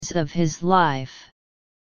years of his life.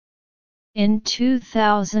 In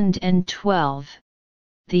 2012,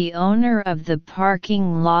 the owner of the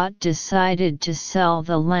parking lot decided to sell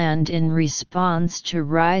the land in response to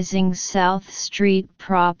rising South Street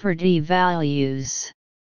property values.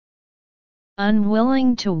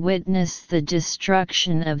 Unwilling to witness the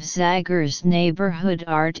destruction of Zager's neighborhood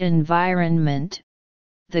art environment,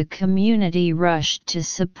 the community rushed to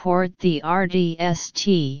support the artist.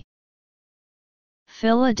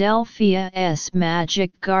 Philadelphia's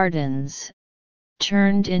Magic Gardens,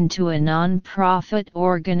 turned into a non-profit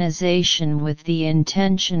organization with the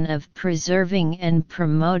intention of preserving and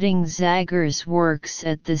promoting Zager's works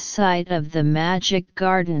at the site of the Magic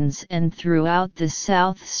Gardens and throughout the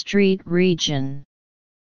South Street region.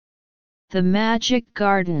 The Magic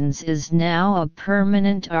Gardens is now a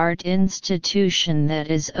permanent art institution that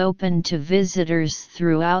is open to visitors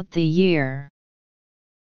throughout the year.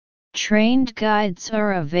 Trained guides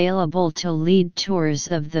are available to lead tours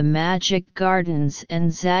of the Magic Gardens and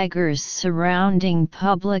Zager's surrounding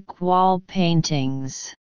public wall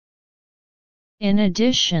paintings. In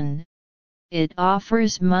addition, it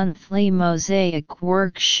offers monthly mosaic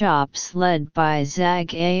workshops led by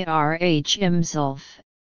Zager himself,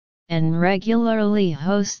 and regularly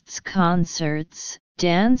hosts concerts,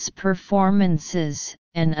 dance performances,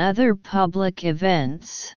 and other public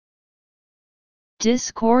events.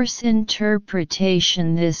 Discourse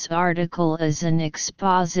interpretation. This article is an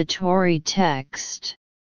expository text.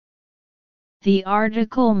 The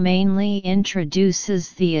article mainly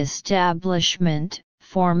introduces the establishment,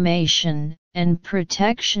 formation, and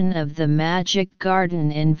protection of the Magic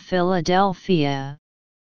Garden in Philadelphia,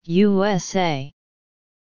 USA.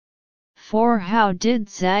 4. How did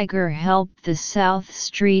Zager help the South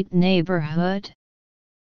Street neighborhood?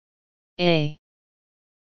 A.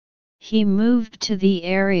 He moved to the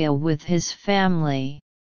area with his family.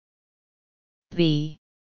 B.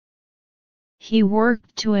 He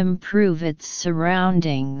worked to improve its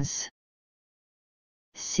surroundings.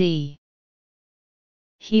 C.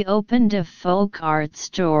 He opened a folk art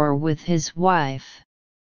store with his wife.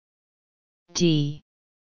 D.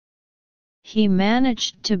 He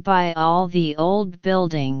managed to buy all the old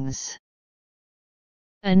buildings.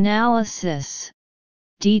 Analysis.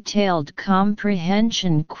 Detailed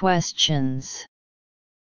comprehension questions.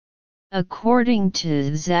 According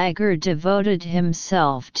to Zager, devoted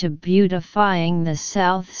himself to beautifying the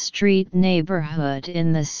South Street neighborhood.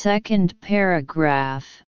 In the second paragraph,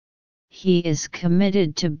 he is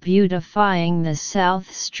committed to beautifying the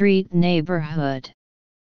South Street neighborhood.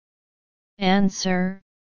 Answer: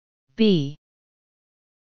 B.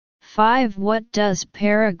 5. What does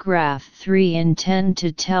paragraph 3 intend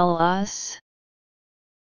to tell us?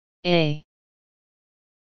 A.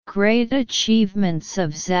 Great achievements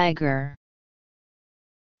of Zager.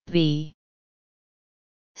 B.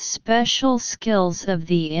 Special skills of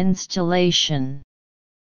the installation.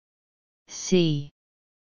 C.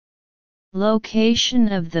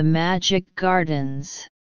 Location of the Magic Gardens.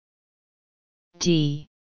 D.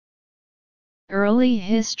 Early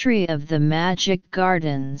history of the Magic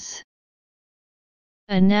Gardens.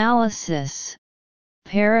 Analysis.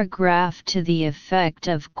 Paragraph to the effect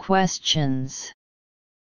of questions.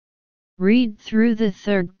 Read through the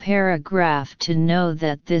third paragraph to know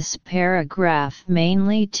that this paragraph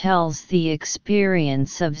mainly tells the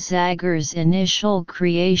experience of Zager's initial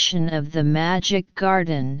creation of the Magic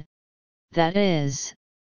Garden, that is,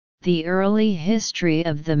 the early history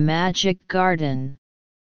of the Magic Garden.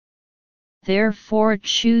 Therefore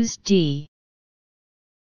choose D.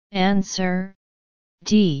 Answer: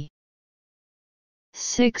 D.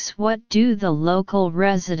 6. What do the local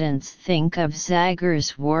residents think of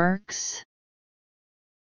Zager's works?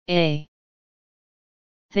 A.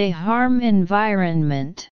 They harm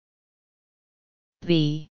environment.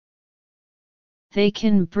 B. They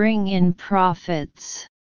can bring in profits.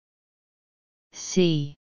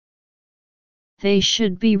 C. They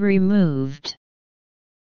should be removed.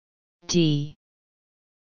 D.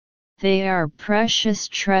 They are precious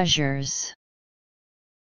treasures.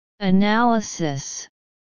 Analysis,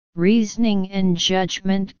 reasoning and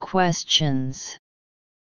judgment questions.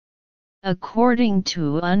 According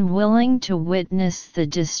to unwilling to witness the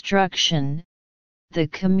destruction, the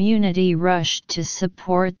community rushed to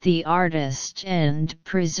support the artist and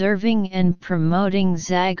preserving and promoting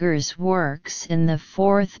Zager's works. In the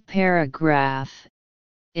fourth paragraph,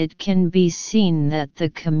 it can be seen that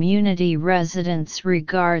the community residents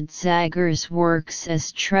regard Zager's works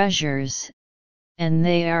as treasures, and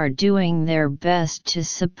they are doing their best to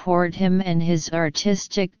support him and his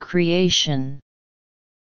artistic creation.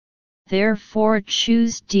 Therefore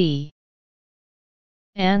choose D.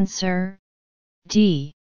 Answer: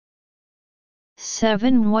 D.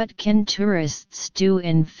 7. What can tourists do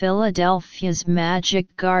in Philadelphia's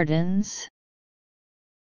Magic Gardens?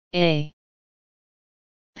 A.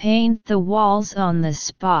 Paint the walls on the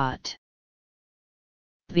spot.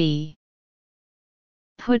 B.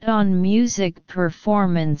 Put on music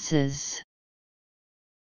performances.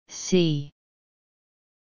 C.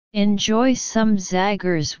 Enjoy some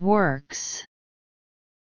Zager's works.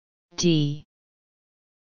 D.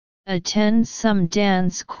 Attend some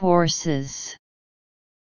dance courses.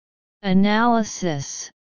 Analysis: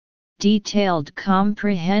 detailed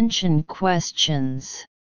comprehension questions.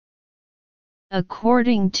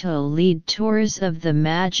 According to lead tours of the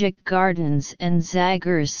Magic Gardens and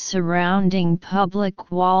Zager's surrounding public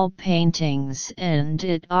wall paintings, and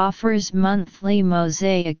it offers monthly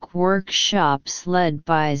mosaic workshops led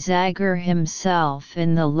by Zager himself.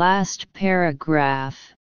 In the last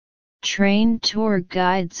paragraph, trained tour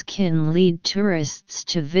guides can lead tourists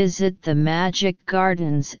to visit the Magic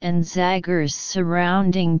Gardens and Zager's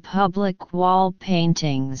surrounding public wall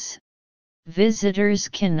paintings. Visitors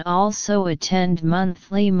can also attend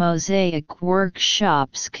monthly mosaic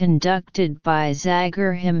workshops conducted by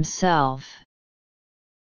Zager himself.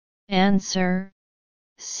 Answer: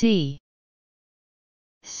 C.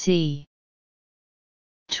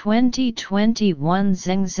 2021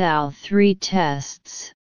 Zhengzhou 3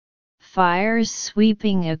 tests. Fires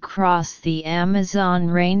sweeping across the Amazon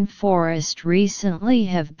rainforest recently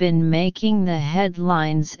have been making the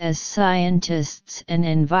headlines as scientists and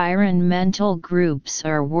environmental groups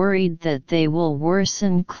are worried that they will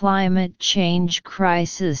worsen climate change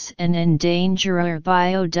crisis and endanger our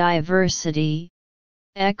biodiversity,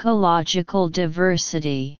 ecological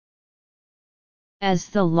diversity. As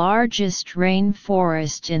the largest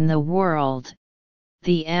rainforest in the world,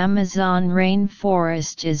 the Amazon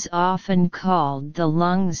rainforest is often called the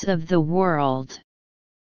lungs of the world.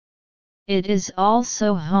 It is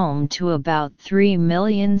also home to about 3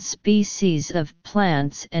 million species of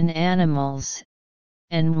plants and animals,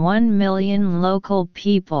 and 1 million local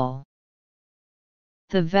people.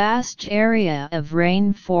 The vast area of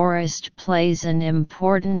rainforest plays an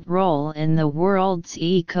important role in the world's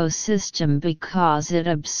ecosystem because it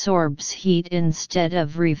absorbs heat instead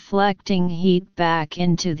of reflecting heat back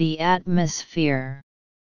into the atmosphere.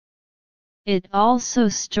 It also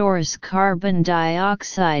stores carbon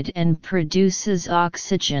dioxide and produces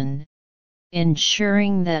oxygen,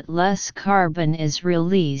 ensuring that less carbon is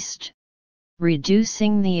released,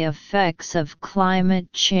 reducing the effects of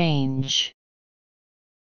climate change.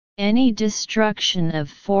 Any destruction of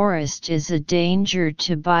forest is a danger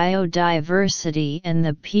to biodiversity and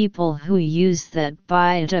the people who use that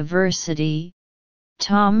biodiversity.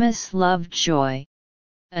 Thomas Lovejoy,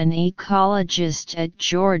 an ecologist at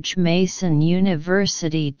George Mason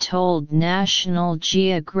University, told National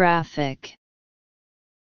Geographic.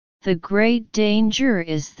 The great danger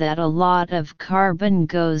is that a lot of carbon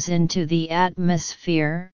goes into the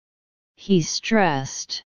atmosphere, he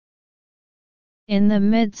stressed. In the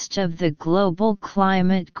midst of the global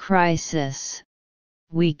climate crisis,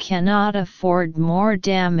 we cannot afford more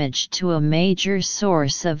damage to a major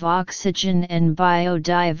source of oxygen and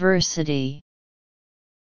biodiversity.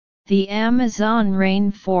 The Amazon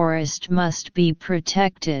rainforest must be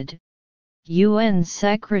protected, UN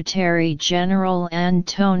Secretary-General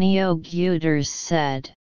Antonio Guterres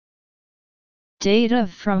said. Data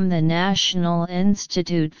from the National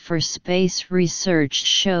Institute for Space Research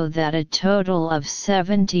show that a total of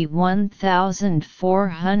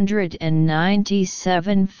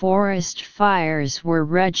 71,497 forest fires were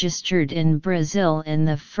registered in Brazil in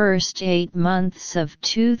the first 8 months of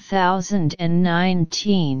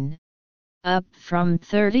 2019, up from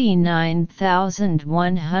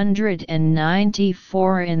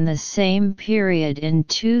 39,194 in the same period in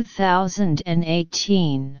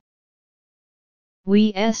 2018.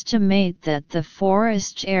 We estimate that the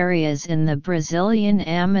forest areas in the Brazilian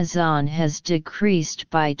Amazon has decreased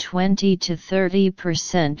by 20 to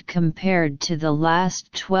 30% compared to the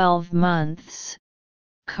last 12 months,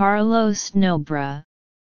 Carlos Nobre,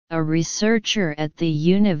 a researcher at the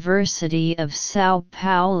University of São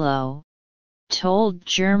Paulo, told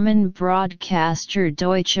German broadcaster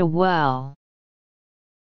Deutsche Welle.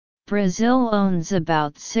 Brazil owns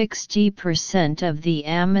about 60% of the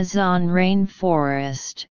Amazon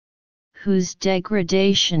rainforest, whose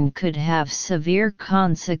degradation could have severe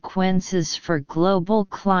consequences for global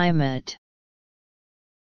climate.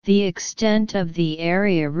 The extent of the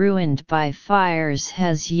area ruined by fires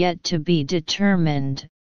has yet to be determined,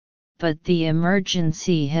 but the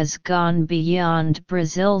emergency has gone beyond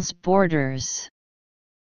Brazil's borders.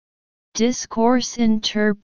 Discourse interpretation.